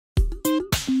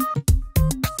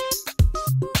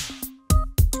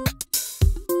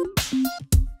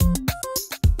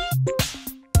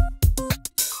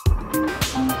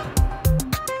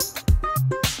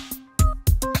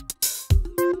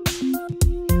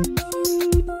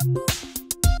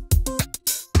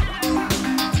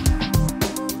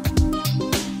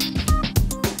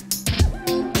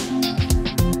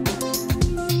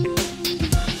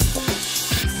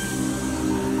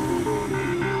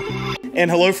And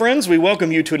hello, friends. We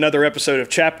welcome you to another episode of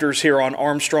Chapters here on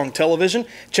Armstrong Television.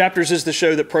 Chapters is the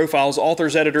show that profiles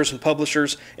authors, editors, and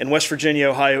publishers in West Virginia,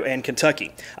 Ohio, and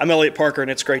Kentucky. I'm Eliot Parker, and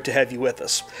it's great to have you with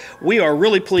us. We are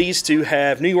really pleased to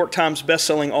have New York Times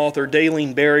bestselling author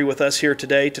Daleen Berry with us here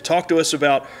today to talk to us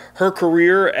about her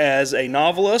career as a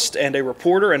novelist and a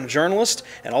reporter and a journalist,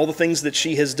 and all the things that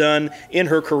she has done in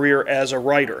her career as a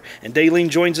writer. And Daleen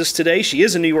joins us today. She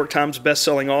is a New York Times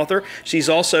bestselling author. She's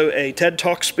also a TED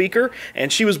Talk speaker,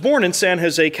 and she was born in San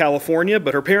Jose, California,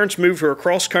 but her parents moved her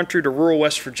across country to rural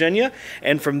West Virginia,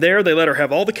 and from there they let her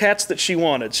have all the cats that she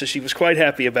wanted, so she was quite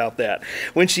happy about that.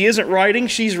 When she isn't writing,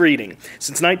 she's reading.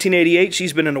 Since 1988,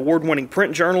 she's been an award-winning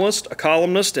print journalist, a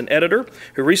columnist, and editor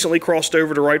who recently crossed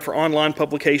over to write for online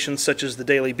publications such as the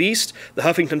Daily Beast, the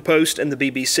Huffington Post, and the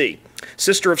BBC.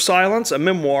 Sister of Silence, a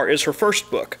memoir, is her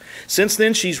first book. Since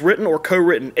then, she's written or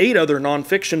co-written 8 other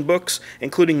nonfiction books,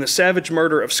 including The Savage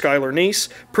Murder of Skylar, Neese,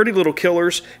 Pretty Little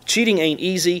Killers, Cheating Ain't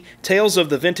Easy, Tales of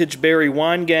the Vintage Berry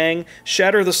Wine Gang,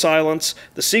 Shatter the Silence,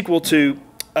 the sequel to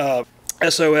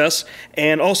SOS,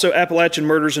 and also Appalachian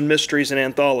Murders and Mysteries, an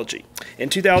anthology. In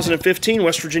 2015,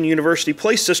 West Virginia University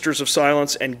placed Sisters of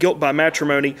Silence and Guilt by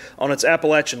Matrimony on its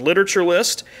Appalachian literature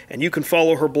list, and you can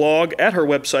follow her blog at her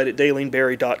website at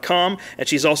daleenberry.com, and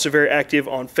she's also very active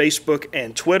on Facebook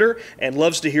and Twitter, and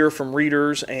loves to hear from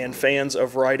readers and fans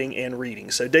of writing and reading.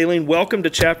 So Daleen, welcome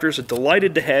to Chapters.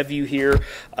 Delighted to have you here.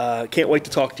 Can't wait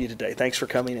to talk to you today. Thanks for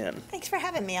coming in. Thanks for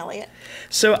having me, Eliot.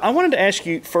 So I wanted to ask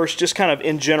you first, just kind of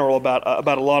in general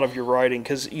about a lot of your writing,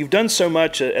 because you've done so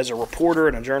much as a reporter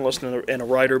and a journalist and a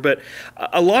writer, but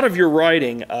a lot of your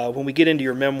writing, when we get into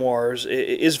your memoirs,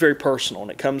 is very personal,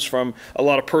 and it comes from a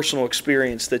lot of personal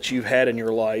experience that you've had in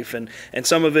your life, and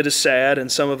some of it is sad,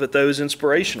 and some of it, though, is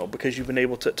inspirational, because you've been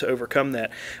able to overcome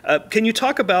that. Can you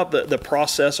talk about the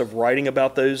process of writing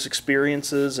about those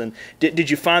experiences, and did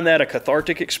you find that a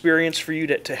cathartic experience for you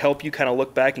to help you kind of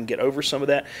look back and get over some of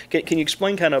that? Can you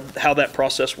explain kind of how that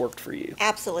process worked for you?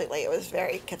 Absolutely. It was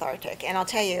very cathartic. And I'll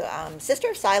tell you,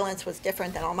 Sister of Silence was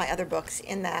different than all my other books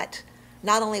in that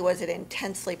not only was it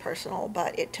intensely personal,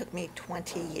 but it took me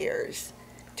 20 years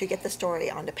to get the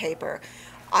story onto paper.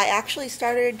 I actually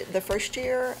started the first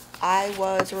year I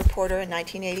was a reporter in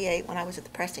 1988 when I was at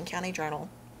the Preston County Journal.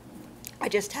 I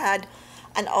just had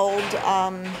an old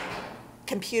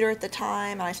computer at the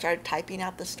time, and I started typing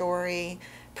out the story,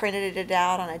 printed it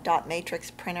out on a dot matrix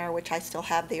printer, which I still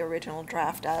have the original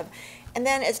draft of. And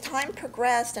then as time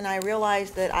progressed and I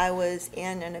realized that I was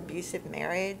in an abusive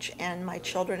marriage and my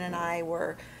children and I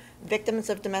were victims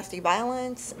of domestic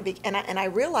violence, and I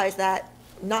realized that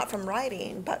not from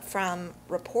writing, but from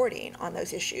reporting on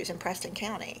those issues in Preston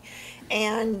County.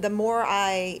 And the more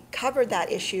I covered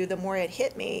that issue, the more it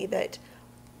hit me that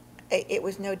it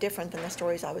was no different than the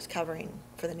stories I was covering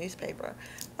for the newspaper,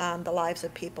 the lives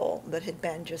of people that had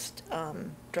been just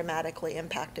dramatically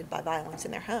impacted by violence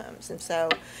in their homes. And so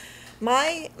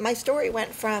my story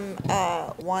went from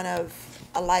one of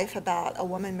a life about a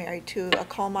woman married to a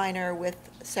coal miner with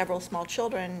several small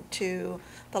children to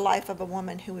the life of a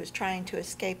woman who was trying to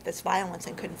escape this violence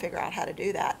and couldn't figure out how to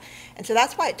do that. And so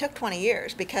that's why it took 20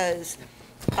 years, because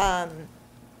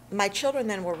my children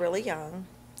then were really young,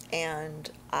 and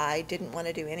I didn't want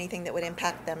to do anything that would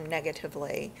impact them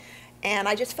negatively. And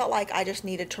I just felt like I just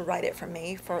needed to write it for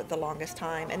me for the longest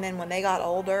time. And then when they got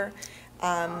older,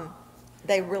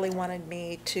 they really wanted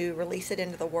me to release it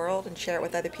into the world and share it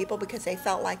with other people because they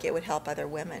felt like it would help other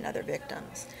women, other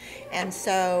victims. And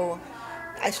so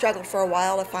I struggled for a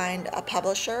while to find a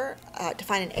publisher, to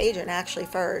find an agent actually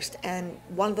first. And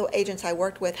one of the agents I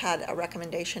worked with had a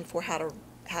recommendation for how to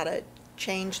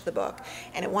change the book.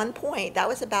 And at one point, that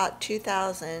was about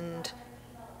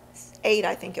 2008,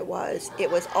 I think it was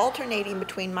alternating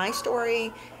between my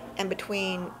story and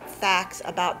between facts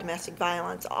about domestic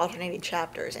violence, alternating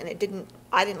chapters, and I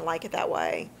didn't like it that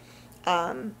way.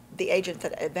 The agent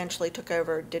that eventually took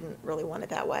over didn't really want it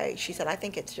that way. She said, I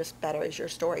think it's just better as your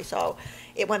story. So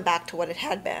it went back to what it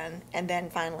had been, and then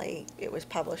finally it was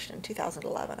published in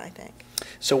 2011, I think.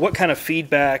 So what kind of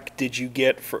feedback did you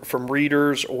get from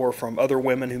readers or from other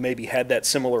women who maybe had that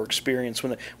similar experience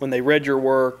when they read your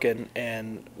work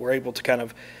and were able to kind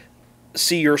of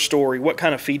see your story? What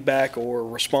kind of feedback or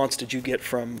response did you get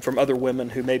from other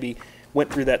women who maybe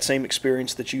went through that same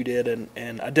experience that you did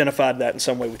and identified that in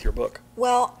some way with your book?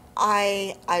 Well,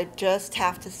 I just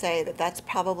have to say that that's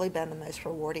probably been the most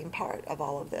rewarding part of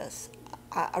all of this.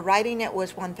 Writing it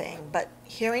was one thing, but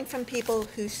hearing from people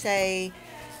who say,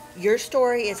 your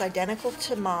story is identical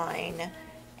to mine,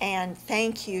 and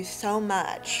thank you so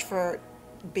much for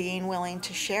being willing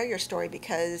to share your story,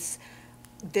 because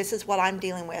this is what I'm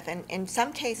dealing with. And in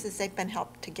some cases, they've been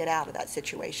helped to get out of that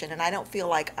situation. And I don't feel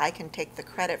like I can take the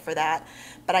credit for that.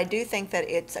 But I do think that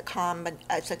it's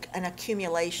an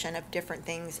accumulation of different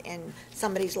things in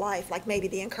somebody's life, like maybe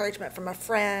the encouragement from a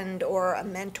friend or a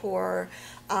mentor,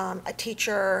 a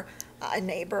teacher, a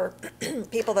neighbor,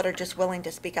 people that are just willing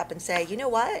to speak up and say, you know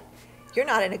what? You're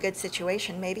not in a good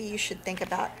situation. Maybe you should think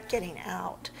about getting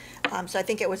out. So I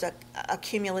think it was a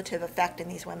cumulative effect in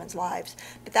these women's lives.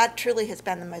 But that truly has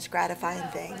been the most gratifying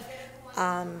thing.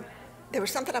 There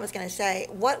was something I was going to say.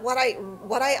 What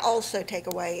I also take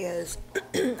away is,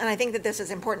 and I think that this is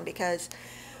important because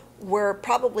we're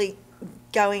probably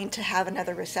going to have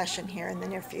another recession here in the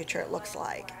near future, it looks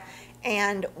like.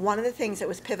 And one of the things that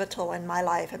was pivotal in my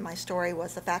life and my story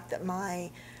was the fact that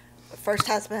my first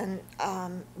husband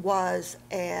was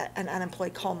an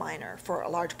unemployed coal miner for a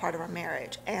large part of our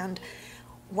marriage. And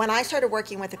when I started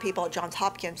working with the people at Johns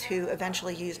Hopkins who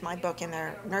eventually used my book in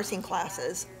their nursing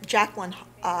classes, Jacqueline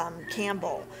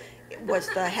Campbell was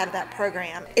the head of that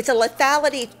program. It's a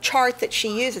lethality chart that she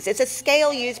uses. It's a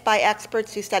scale used by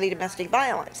experts who study domestic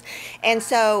violence. And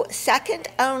so second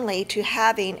only to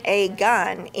having a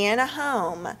gun in a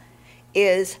home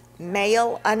is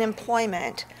male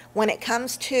unemployment when it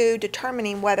comes to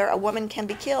determining whether a woman can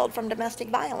be killed from domestic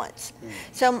violence.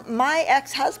 So my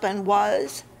ex-husband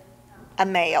was a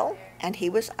male and he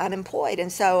was unemployed.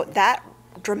 And so that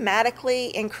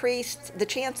dramatically increased the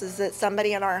chances that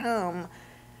somebody in our home,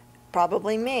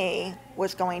 probably me,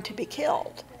 was going to be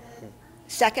killed.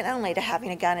 Second only to having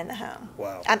a gun in the home.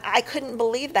 Wow. I couldn't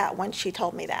believe that when she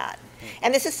told me that.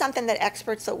 And this is something that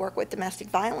experts that work with domestic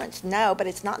violence know, but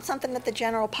it's not something that the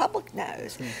general public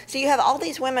knows. So you have all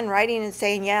these women writing and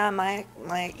saying, yeah, my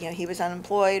he was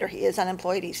unemployed, or he is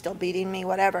unemployed, he's still beating me,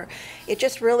 whatever. It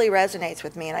just really resonates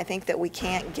with me, and I think that we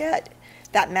can't get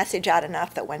that message out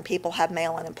enough that when people have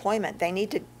male unemployment, they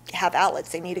need to have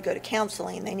outlets. They need to go to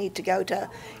counseling. They need to go to,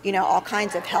 all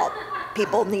kinds of help.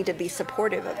 People need to be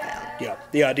supportive of them. Yeah,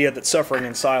 the idea that suffering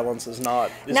in silence is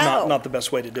not the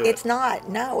best way to do it. It's not.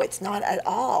 No, it's not at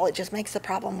all. It just makes the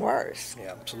problem worse.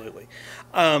 Yeah, absolutely.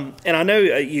 And I know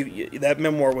that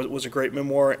memoir was a great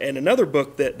memoir. And another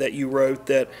book that you wrote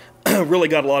that really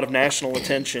got a lot of national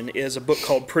attention is a book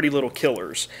called Pretty Little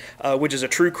Killers, which is a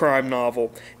true crime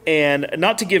novel. And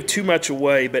not to give too much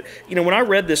away, but when I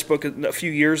read this book a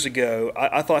few years ago,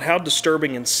 I thought how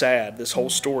disturbing and sad this whole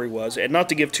story was. And not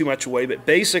to give too much away, but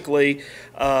basically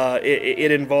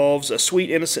it involves a sweet,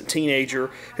 innocent teenager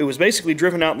who was basically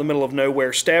driven out in the middle of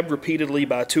nowhere, stabbed repeatedly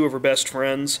by two of her best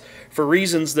friends for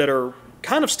reasons that are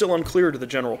kind of still unclear to the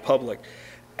general public.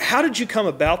 How did you come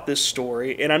about this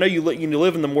story? And I know you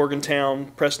live in the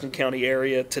Morgantown, Preston County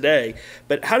area today,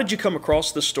 but how did you come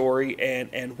across the story,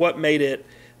 and what made it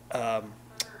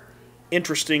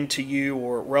interesting to you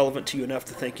or relevant to you enough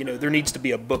to think, there needs to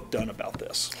be a book done about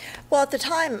this? Well, at the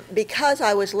time, because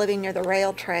I was living near the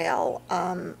rail trail,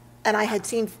 and I had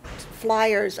seen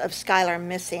flyers of Skylar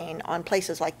missing on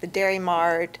places like the Dairy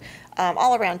Mart,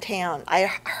 all around town. I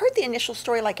heard the initial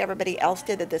story like everybody else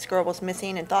did, that this girl was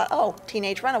missing, and thought, oh,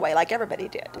 teenage runaway, like everybody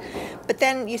did. But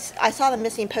then I saw the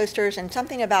missing posters, and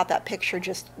something about that picture,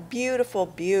 just beautiful,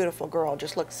 beautiful girl,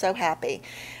 just looked so happy,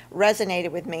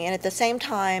 resonated with me. And at the same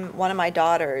time, one of my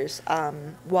daughters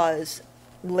was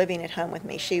living at home with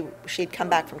me. She'd come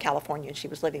back from California and she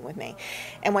was living with me.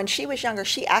 And when she was younger,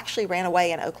 she actually ran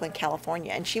away in Oakland,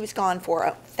 California, and she was gone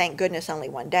for, thank goodness, only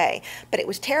one day. But it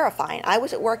was terrifying. I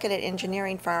was at work at an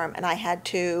engineering firm, and I had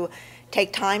to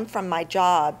take time from my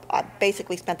job. I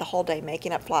basically spent the whole day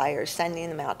making up flyers, sending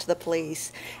them out to the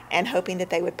police, and hoping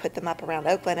that they would put them up around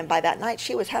Oakland. And by that night,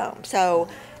 she was home. So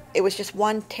it was just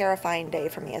one terrifying day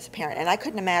for me as a parent. And I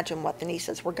couldn't imagine what the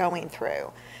Neeses were going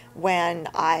through when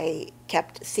I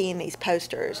kept seeing these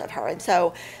posters of her. And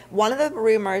so one of the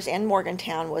rumors in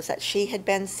Morgantown was that she had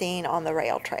been seen on the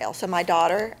rail trail. So my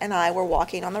daughter and I were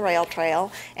walking on the rail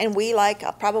trail, and we, like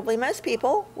probably most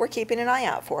people, were keeping an eye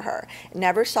out for her.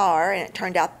 Never saw her, and it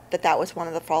turned out that that was one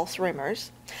of the false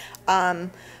rumors.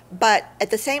 But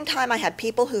at the same time, I had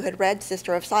people who had read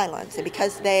Sister of Silence, and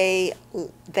because they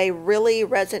really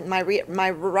my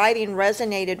writing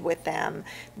resonated with them,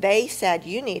 they said,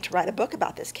 you need to write a book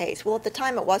about this case. Well, at the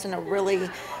time, it wasn't a really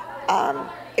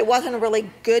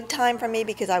good time for me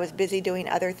because I was busy doing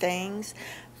other things.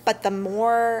 But the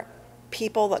more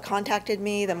people that contacted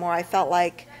me, the more I felt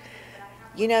like,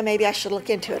 maybe I should look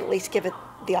into it, at least give it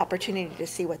the opportunity to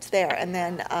see what's there. And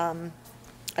then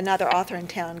another author in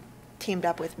town teamed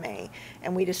up with me,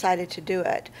 and we decided to do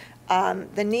it.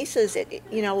 The Neeses,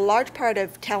 a large part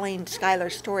of telling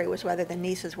Skylar's story was whether the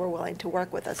Neeses were willing to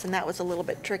work with us, and that was a little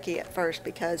bit tricky at first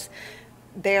because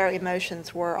their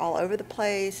emotions were all over the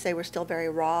place. They were still very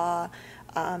raw.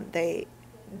 They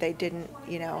didn't,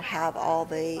 have all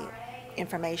the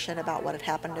information about what had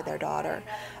happened to their daughter.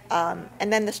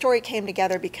 And then the story came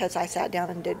together because I sat down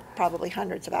and did probably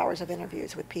hundreds of hours of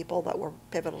interviews with people that were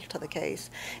pivotal to the case.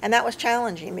 And that was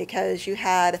challenging because you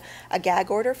had a gag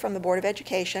order from the Board of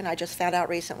Education. I just found out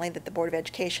recently that the Board of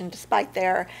Education, despite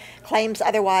their claims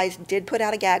otherwise, did put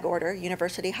out a gag order.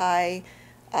 University High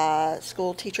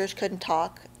school teachers couldn't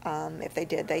talk. If they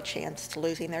did, they chanced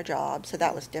losing their job, so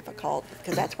that was difficult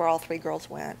because that's where all 3 girls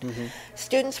went. Mm-hmm.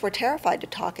 Students were terrified to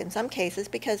talk in some cases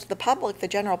because the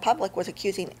general public, was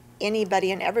accusing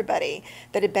anybody and everybody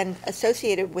that had been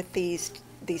associated with these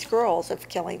girls of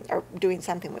killing or doing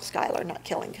something with Skylar, not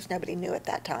killing because nobody knew at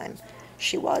that time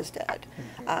she was dead.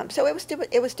 Mm-hmm. So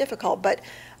it was difficult, but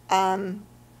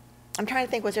I'm trying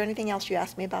to think, was there anything else you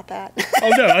asked me about that? Oh,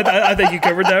 no, I think you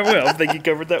covered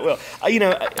that well.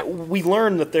 We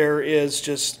learned that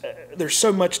there's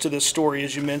so much to this story,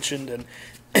 as you mentioned,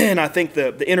 and I think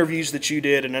the interviews that you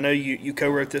did, and I know you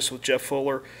co-wrote this with Jeff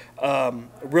Fuller,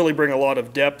 really bring a lot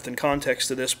of depth and context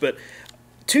to this. But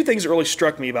 2 things that really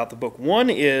struck me about the book. One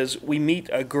is we meet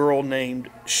a girl named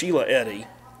Sheila Eddy,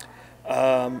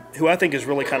 who I think is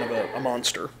really kind of a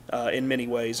monster in many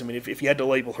ways. I mean, if you had to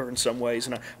label her in some ways.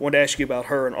 And I wanted to ask you about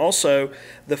her. And also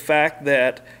the fact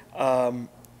that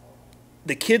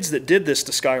the kids that did this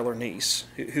to Skylar Neese,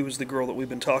 who was the girl that we've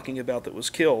been talking about that was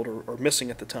killed or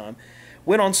missing at the time,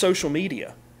 went on social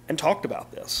media and talked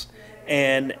about this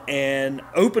and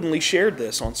openly shared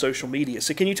this on social media.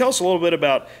 So can you tell us a little bit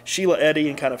about Sheila Eddy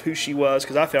and kind of who she was?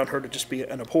 Because I found her to just be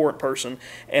an abhorrent person.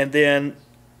 And then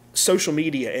social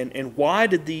media, and why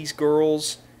did these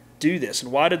girls do this,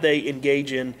 and why did they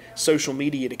engage in social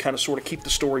media to kind of sort of keep the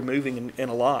story moving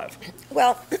and alive?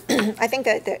 Well, I think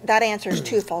that answer is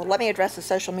twofold. Let me address the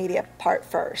social media part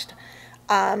first.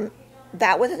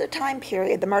 That was at a time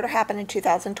period, the murder happened in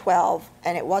 2012,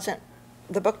 and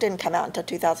the book didn't come out until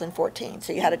 2014,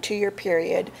 so you had a 2-year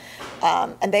period,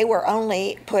 and they were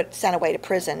only sent away to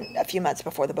prison a few months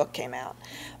before the book came out.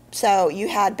 So you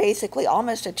had basically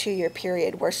almost a 2-year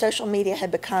period where social media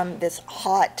had become this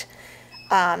hot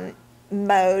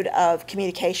mode of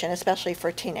communication, especially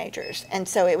for teenagers. And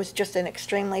so it was just an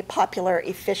extremely popular,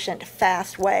 efficient,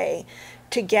 fast way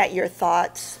to get your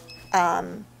thoughts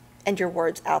and your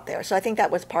words out there. So I think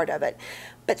that was part of it.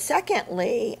 But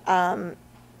secondly,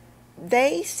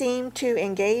 they seem to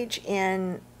engage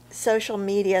in social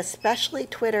media, especially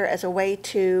Twitter, as a way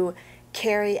to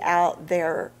carry out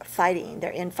their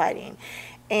infighting.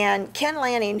 And Ken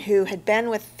Lanning, who had been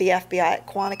with the FBI at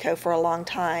Quantico for a long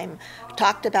time,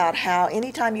 talked about how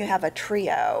anytime you have a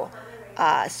trio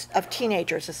of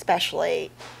teenagers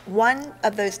especially, one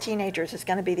of those teenagers is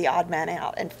going to be the odd man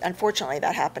out. And unfortunately,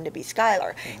 that happened to be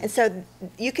Skylar. Mm-hmm. And so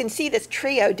you can see this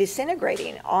trio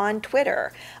disintegrating on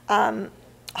Twitter.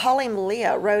 Holly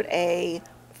Malia wrote a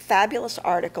fabulous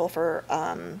article for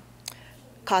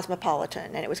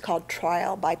Cosmopolitan, and it was called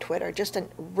Trial by Twitter, just a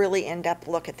really in-depth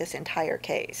look at this entire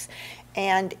case.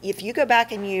 And if you go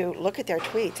back and you look at their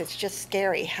tweets, it's just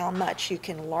scary how much you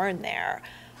can learn there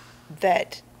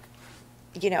that,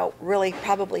 really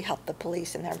probably helped the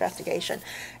police in their investigation.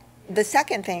 The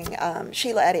second thing,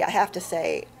 Sheila Eddy, I have to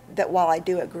say that while I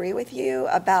do agree with you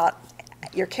about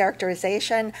your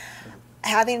characterization,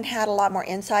 having had a lot more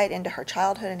insight into her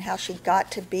childhood and how she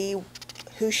got to be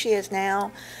who she is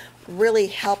now, really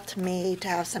helped me to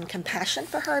have some compassion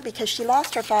for her because she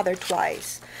lost her father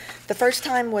twice. The first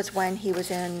time was when he was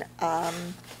in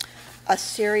a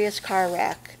serious car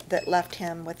wreck that left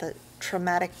him with a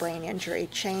traumatic brain injury,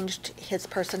 changed his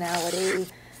personality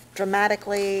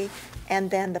dramatically, and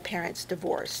then the parents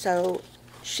divorced. So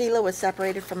Sheila was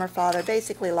separated from her father,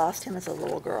 basically lost him as a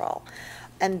little girl,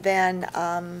 and then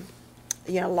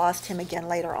lost him again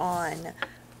later on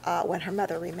when her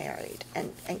mother remarried.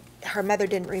 And her mother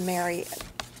didn't remarry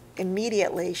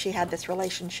immediately. She had this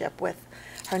relationship with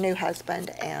her new husband,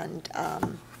 and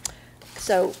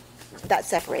so that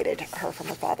separated her from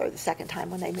her father the second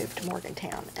time when they moved to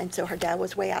Morgantown. And so her dad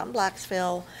was way out in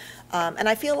Blacksville, and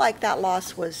I feel like that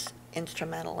loss was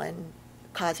instrumental in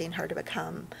causing her to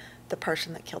become the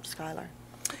person that killed Skylar.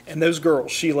 And those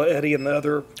girls, Sheila Eddy and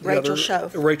Rachel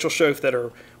Schoaf, that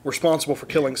are responsible for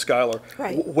killing Skylar.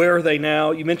 Right. Where are they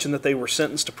now? You mentioned that they were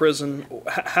sentenced to prison.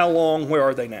 How long? Where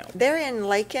are they now? They're in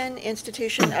Lakin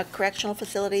Institution, a correctional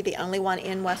facility, the only one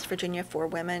in West Virginia for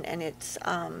women, and it's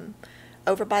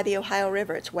over by the Ohio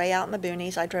River. It's way out in the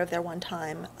boonies. I drove there one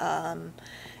time.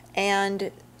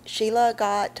 And Sheila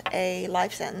got a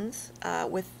life sentence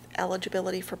with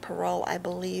eligibility for parole, I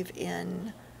believe,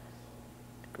 in,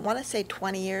 I want to say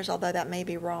 20 years, although that may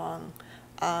be wrong.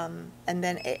 And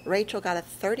then Rachel got a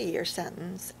 30-year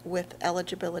sentence with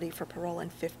eligibility for parole in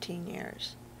 15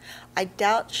 years. I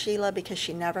doubt Sheila, because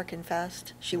she never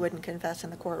confessed, she wouldn't confess in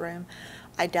the courtroom,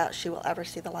 I doubt she will ever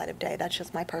see the light of day. That's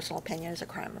just my personal opinion as a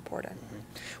crime reporter.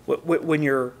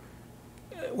 Mm-hmm.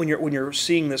 When you're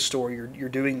seeing this story, you're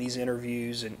doing these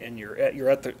interviews, and you're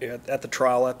at the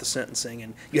trial, at the sentencing,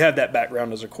 and you have that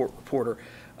background as a court reporter,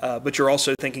 but you're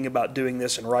also thinking about doing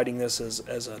this and writing this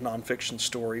as a nonfiction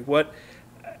story.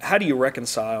 How do you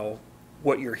reconcile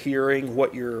what you're hearing,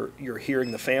 what you're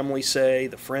hearing the family say,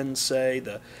 the friends say,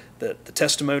 the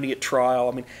testimony at trial?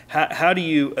 I mean, how do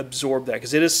you absorb that?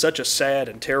 Because it is such a sad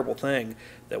and terrible thing,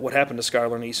 that what happened to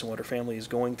Skylar Neese and what her family is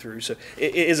going through. So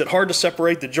is it hard to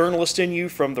separate the journalist in you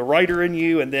from the writer in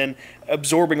you, and then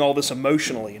absorbing all this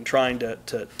emotionally and trying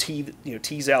to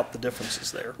tease out the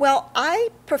differences there? Well,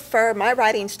 I prefer, my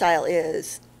writing style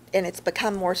is, and it's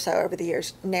become more so over the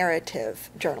years, narrative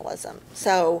journalism.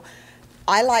 So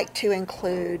I like to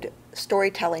include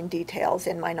storytelling details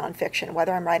in my nonfiction,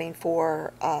 whether I'm writing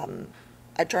for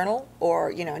a journal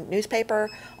or a newspaper,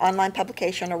 online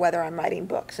publication, or whether I'm writing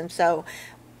books. And so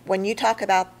when you talk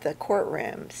about the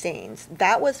courtroom scenes,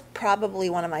 that was probably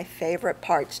one of my favorite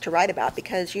parts to write about,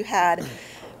 because you had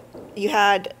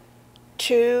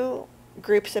two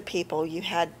groups of people. You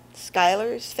had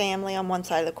Skylar's family on one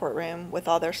side of the courtroom with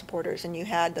all their supporters, and you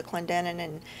had the Clendenin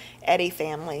and Eddie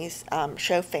families,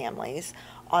 show families,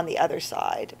 on the other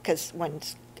side, because when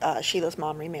Sheila's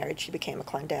mom remarried, she became a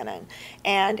Clendenin.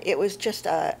 And it was just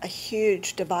a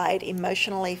huge divide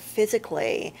emotionally,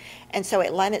 physically, and so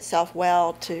it lent itself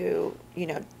well to,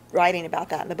 writing about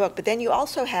that in the book. But then you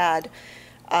also had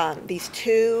these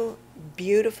two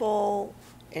beautiful,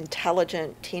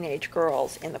 intelligent teenage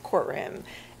girls in the courtroom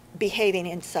behaving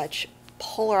in such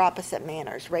polar opposite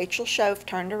manners. Rachel Schoaf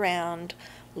turned around,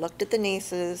 looked at the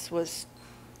Neeses, was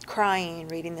crying,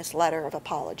 reading this letter of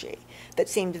apology that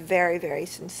seemed very, very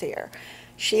sincere.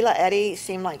 Sheila Eddy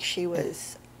seemed like she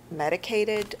was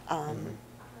medicated,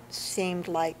 seemed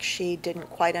like she didn't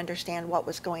quite understand what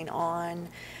was going on,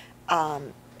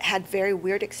 had very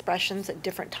weird expressions at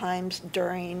different times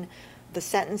during the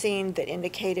sentencing that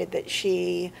indicated that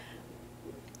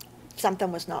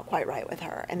something was not quite right with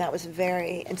her. And that was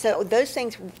and so those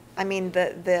things, I mean,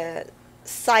 the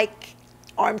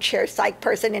armchair psych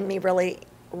person in me really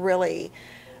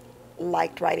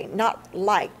liked writing. Not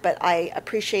liked, but I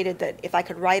appreciated that if I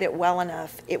could write it well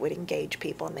enough, it would engage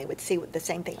people and they would see the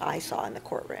same thing I saw in the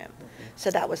courtroom. Mm-hmm.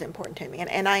 So that was important to me,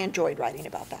 and I enjoyed writing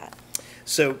about that.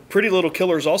 So Pretty Little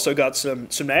Killers also got some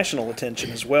national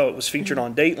attention as well. It was featured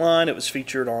on Dateline. It was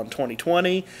featured on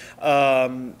 2020.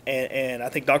 And I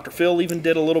think Dr. Phil even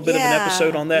did a little bit of an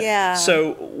episode on that. Yeah.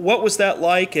 So what was that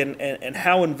like, and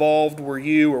how involved were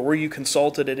you, or were you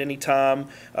consulted at any time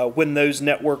when those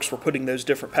networks were putting those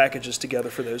different packages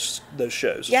together for those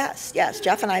shows? Yes.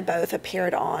 Jeff and I both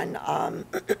appeared on,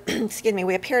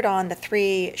 we appeared on the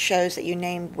 3 shows that you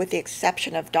named, with the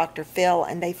exception of Dr. Phil,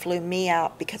 and they flew me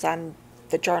out because I'm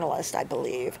the journalist, I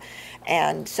believe.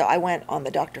 And so I went on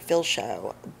the Dr. Phil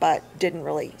show, but didn't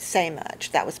really say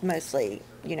much. That was mostly,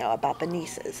 about the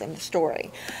Neeses and the story.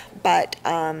 But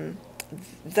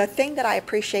the thing that I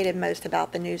appreciated most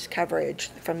about the news coverage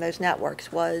from those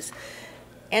networks was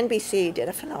NBC did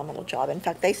a phenomenal job. In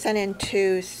fact, they sent in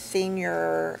 2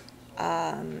 senior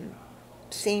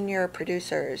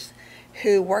producers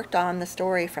who worked on the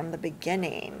story from the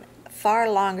beginning, far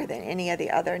longer than any of the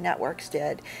other networks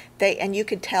did. And you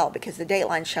could tell, because the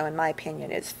Dateline show, in my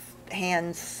opinion, is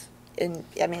it's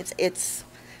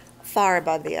far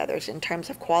above the others in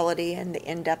terms of quality and the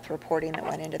in-depth reporting that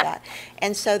went into that.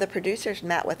 And so the producers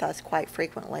met with us quite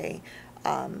frequently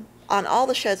on all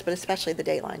the shows, but especially the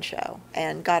Dateline show,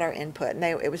 and got our input. And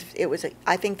I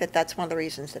think that's one of the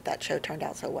reasons that show turned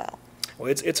out so well. Well,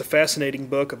 it's a fascinating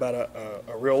book about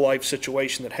a real-life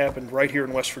situation that happened right here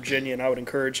in West Virginia, and I would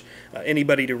encourage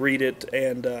anybody to read it,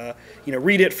 and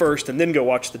read it first and then go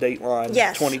watch the Dateline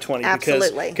 2020,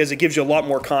 because it gives you a lot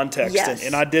more context. Yes.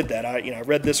 And I did that. I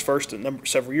read this first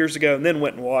several years ago, and then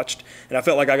went and watched, and I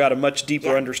felt like I got a much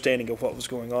deeper understanding of what was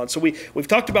going on. So we've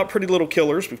talked about Pretty Little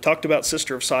Killers. We've talked about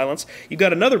Sister of Silence. You've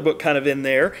got another book kind of in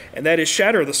there, and that is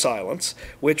Shatter the Silence,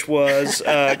 which was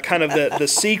kind of the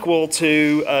sequel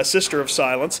to Sister of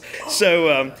Silence.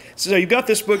 So you've got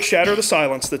this book, Shatter the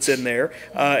Silence, that's in there,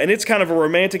 and it's kind of a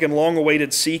romantic and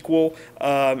long-awaited sequel.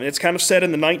 It's kind of set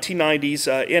in the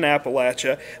 1990s in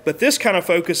Appalachia, but this kind of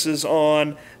focuses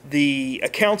on the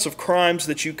accounts of crimes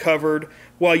that you covered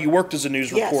while you worked as a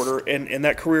news Yes. reporter and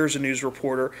that career as a news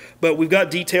reporter. But we've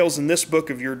got details in this book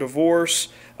of your divorce,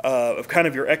 of kind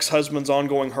of your ex-husband's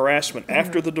ongoing harassment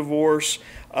after the divorce.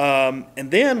 And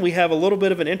then we have a little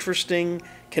bit of an interesting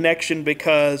connection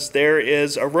because there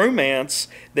is a romance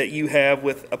that you have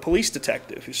with a police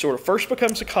detective who sort of first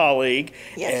becomes a colleague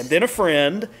Yes. and then a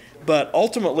friend, but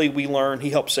ultimately we learn he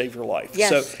helped save your life. Yes,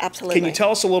 so absolutely. Can you tell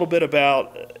us a little bit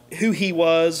about who he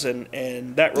was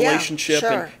and that relationship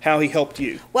sure. and how he helped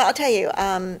you? Well, I'll tell you,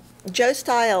 Joe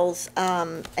Stiles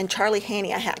and Charlie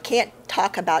Haney, I can't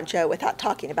talk about Joe without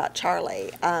talking about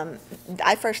Charlie.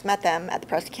 I first met them at the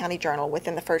Preston County Journal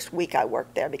within the first week I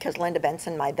worked there because Linda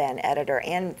Benson, my then editor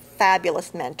and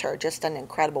fabulous mentor, just an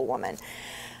incredible woman,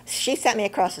 she sent me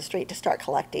across the street to start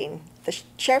collecting the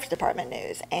sheriff's department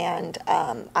news. And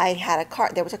I had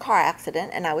there was a car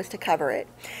accident and I was to cover it.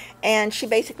 And she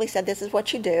basically said, this is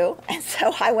what you do. And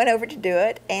so I went over to do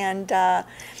it. And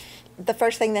the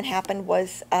first thing that happened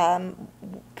was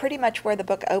pretty much where the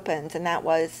book opens, and that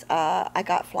was I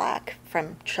got flack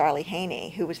from Charlie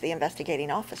Haney, who was the investigating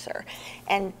officer.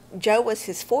 And Joe was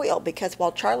his foil because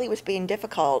while Charlie was being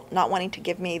difficult, not wanting to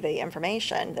give me the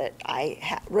information that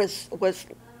I was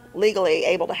legally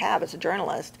able to have as a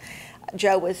journalist,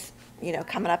 Joe was,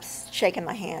 coming up, shaking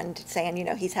my hand, saying,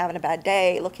 he's having a bad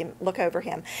day, look over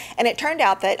him. And it turned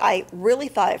out that I really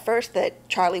thought at first that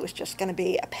Charlie was just going to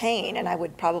be a pain and I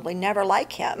would probably never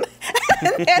like him.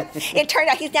 And it turned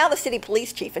out he's now the city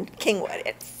police chief in Kingwood,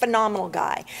 a phenomenal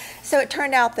guy. So it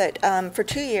turned out that for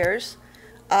 2 years,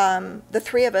 the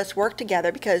three of us worked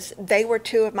together because they were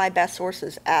two of my best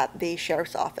sources at the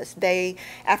sheriff's office.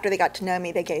 After they got to know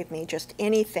me, they gave me just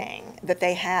anything that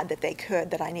they had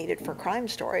that I needed for crime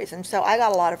stories. And so I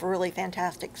got a lot of really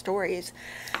fantastic stories.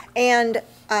 And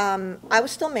I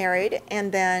was still married.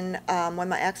 And then when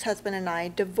my ex-husband and I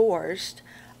divorced,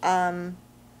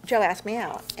 Joe asked me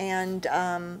out. And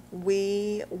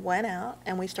we went out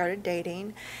and we started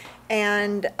dating.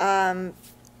 And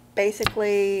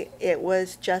basically, it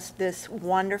was just this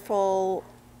wonderful,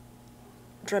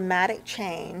 dramatic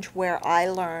change where I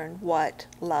learned what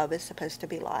love is supposed to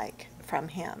be like from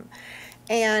him.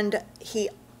 And he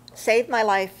saved my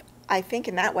life, I think,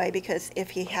 in that way, because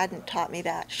if he hadn't taught me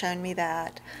that, shown me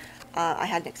that, I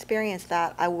hadn't experienced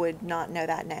that, I would not know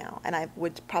that now. And I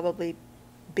would probably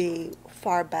be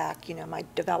far back, my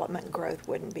development growth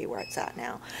wouldn't be where it's at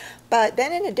now. But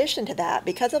then in addition to that,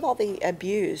 because of all the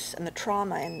abuse and the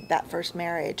trauma in that first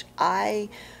marriage, I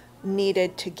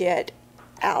needed to get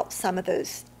out some of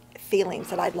those feelings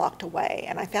that I'd locked away.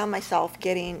 And I found myself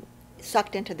getting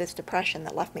sucked into this depression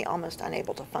that left me almost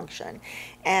unable to function.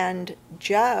 And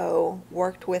Joe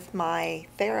worked with my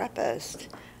therapist,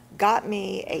 got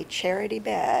me a charity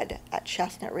bed at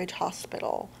Chestnut Ridge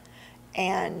Hospital,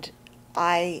 and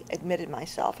I admitted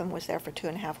myself and was there for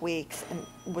 2.5 weeks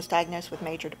and was diagnosed with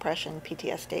major depression,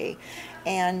 PTSD.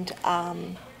 And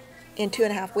in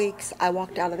 2.5 weeks, I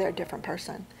walked out of there a different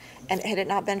person. And had it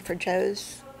not been for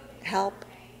Joe's help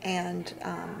and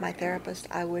my therapist,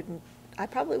 I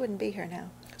probably wouldn't be here now.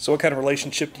 So what kind of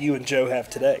relationship do you and Joe have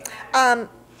today?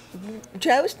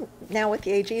 Joe's now with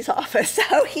the AG's office,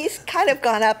 so he's kind of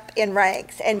gone up in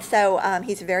ranks. And so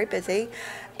he's very busy.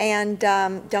 And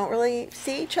don't really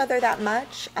see each other that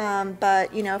much. But,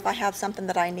 if I have something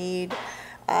that I need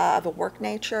of a work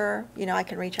nature, I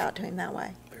can reach out to him that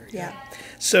way. Yeah.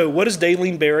 So what is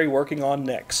Daleen Berry working on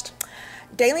next?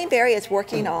 Daleen Berry is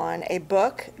working on a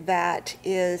book that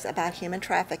is about human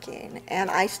trafficking. And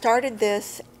I started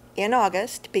this in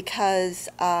August because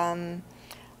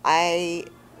I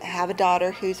have a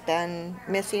daughter who's been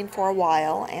missing for a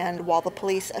while. And while the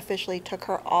police officially took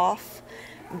her off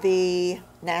the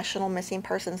National Missing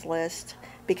Persons List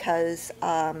because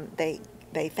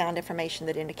they found information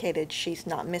that indicated she's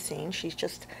not missing, she's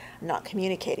just not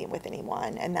communicating with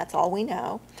anyone, and that's all we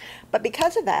know. But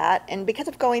because of that, and because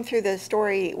of going through the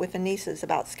story with the Neeses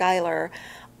about Skylar,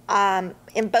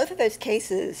 in both of those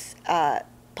cases,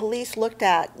 police looked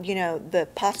at, the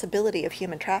possibility of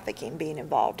human trafficking being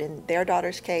involved in their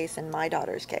daughter's case and my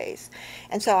daughter's case.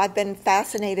 And so I've been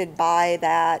fascinated by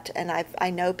that, and I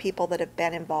know people that have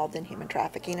been involved in human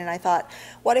trafficking, and I thought,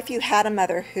 what if you had a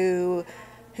mother whose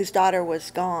daughter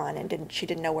was gone and she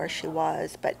didn't know where she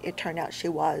was, but it turned out she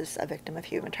was a victim of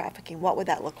human trafficking? What would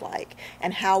that look like?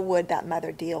 And how would that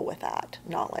mother deal with that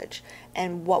knowledge?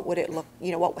 And what would it look,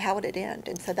 how would it end?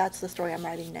 And so that's the story I'm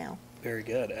writing now. Very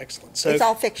good. Excellent. So It's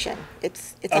all fiction.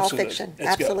 It's all Absolutely. fiction. It's good.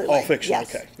 Absolutely. All fiction.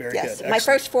 Yes. Okay. Very yes. good. My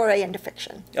Excellent. first foray into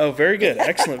fiction. Oh, very good.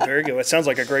 Excellent. Very good. It sounds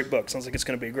like a great book. Sounds like it's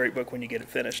going to be a great book when you get it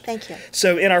finished. Thank you.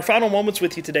 So in our final moments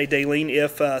with you today, Daleen,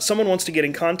 if someone wants to get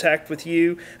in contact with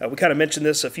you, we kind of mentioned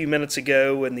this a few minutes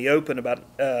ago in the open about,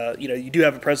 you do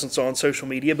have a presence on social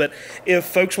media, but if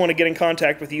folks want to get in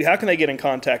contact with you, how can they get in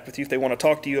contact with you if they want to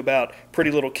talk to you about Pretty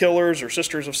Little Killers or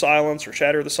Sisters of Silence or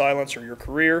Shatter the Silence or your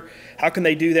career? How can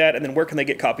they do that? And then where can they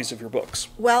get copies of your books?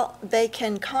 Well, they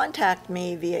can contact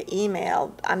me via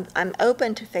email. I'm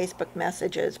open to Facebook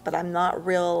messages, but it's not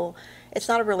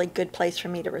a really good place for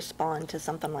me to respond to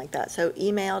something like that. So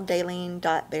email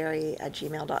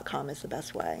daleen.berry@gmail.com is the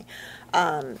best way.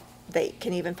 They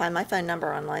can even find my phone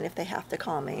number online if they have to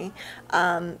call me.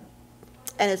 And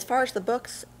as far as the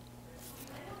books,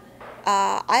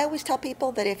 I always tell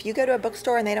people that if you go to a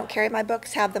bookstore and they don't carry my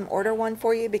books, have them order one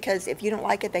for you, because if you don't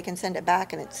like it, they can send it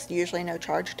back and it's usually no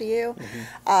charge to you.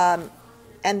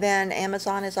 And then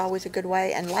Amazon is always a good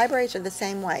way, and libraries are the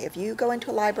same way. If you go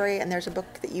into a library and there's a book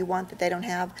that you want that they don't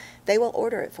have, they will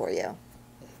order it for you.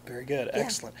 Very good.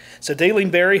 Excellent. So Daleen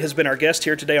Berry has been our guest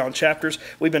here today on Chapters.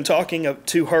 We've been talking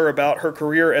to her about her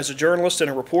career as a journalist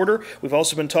and a reporter. We've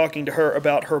also been talking to her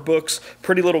about her books,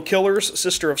 Pretty Little Killers,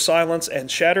 Sister of Silence, and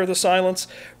Shatter the Silence.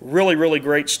 Really, really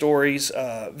great stories,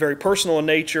 very personal in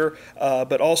nature,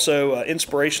 but also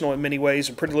inspirational in many ways.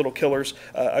 And Pretty Little Killers,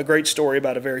 a great story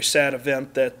about a very sad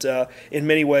event that in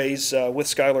many ways with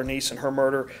Skylar, Neese, and her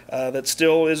murder that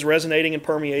still is resonating and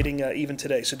permeating even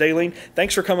today. So Daleen,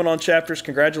 thanks for coming on Chapters.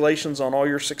 Congratulations on all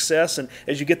your success, and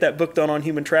as you get that book done on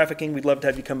human trafficking, we'd love to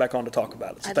have you come back on to talk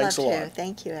about it. So thanks a lot. I'd love to.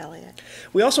 Thank you, Eliot.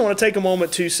 We also want to take a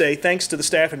moment to say thanks to the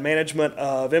staff and management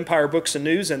of Empire Books and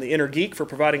News and the Inner Geek for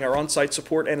providing our on-site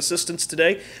support and assistance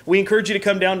today. We encourage you to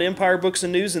come down to Empire Books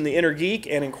and News and the Inner Geek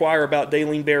and inquire about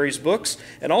Daleen Berry's books,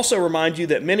 and also remind you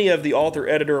that many of the author,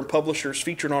 editor, and publishers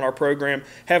featured on our program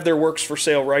have their works for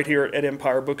sale right here at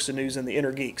Empire Books and News and the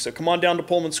Inner Geek. So come on down to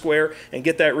Pullman Square and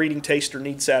get that reading taste or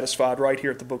need satisfied right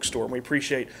here at the bookstore. And we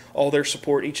appreciate all their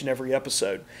support each and every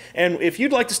episode. And if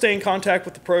you'd like to stay in contact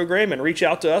with the program and reach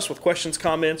out to us with questions,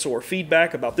 comments, or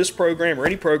feedback about this program or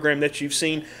any program that you've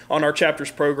seen on our Chapters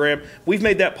program, we've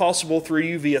made that possible through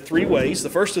you via 3 ways.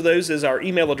 The first of those is our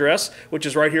email address, which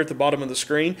is right here at the bottom of the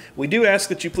screen. We do ask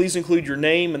that you please include your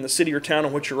name and the city or town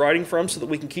in which you're writing from so that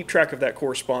we can keep track of that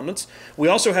correspondence. We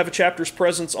also have a Chapters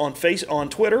presence on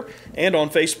Twitter and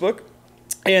on Facebook.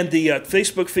 And the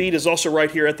Facebook feed is also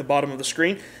right here at the bottom of the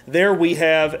screen. There we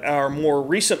have our more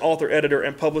recent author, editor,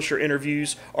 and publisher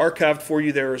interviews archived for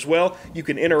you there as well. You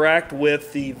can interact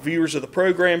with the viewers of the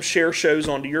program, share shows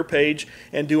onto your page,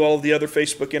 and do all of the other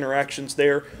Facebook interactions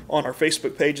there on our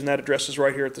Facebook page, and that address is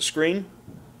right here at the screen.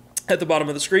 At the bottom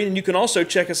of the screen, and you can also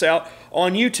check us out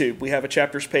on YouTube. We have a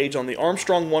Chapters page on the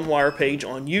Armstrong One Wire page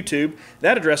on YouTube.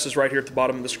 That address is right here at the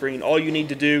bottom of the screen. All you need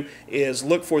to do is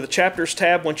look for the Chapters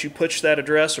tab once you punch that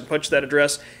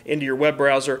address into your web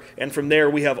browser, and from there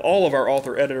we have all of our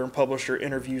author, editor, and publisher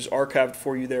interviews archived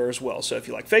for you there as well. So if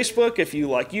you like Facebook, if you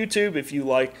like YouTube, if you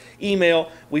like email,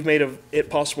 we've made it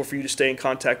possible for you to stay in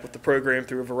contact with the program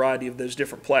through a variety of those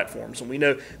different platforms. And we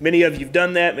know many of you have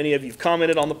done that. Many of you have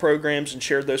commented on the programs and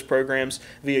shared those programs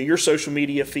via your social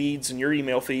media feeds and your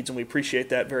email feeds, and we appreciate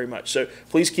that very much. So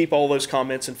please keep all those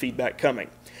comments and feedback coming.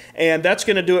 And that's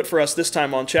going to do it for us this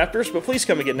time on Chapters, but please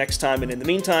come again next time, and in the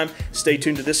meantime, stay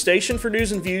tuned to this station for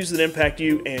news and views that impact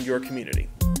you and your community.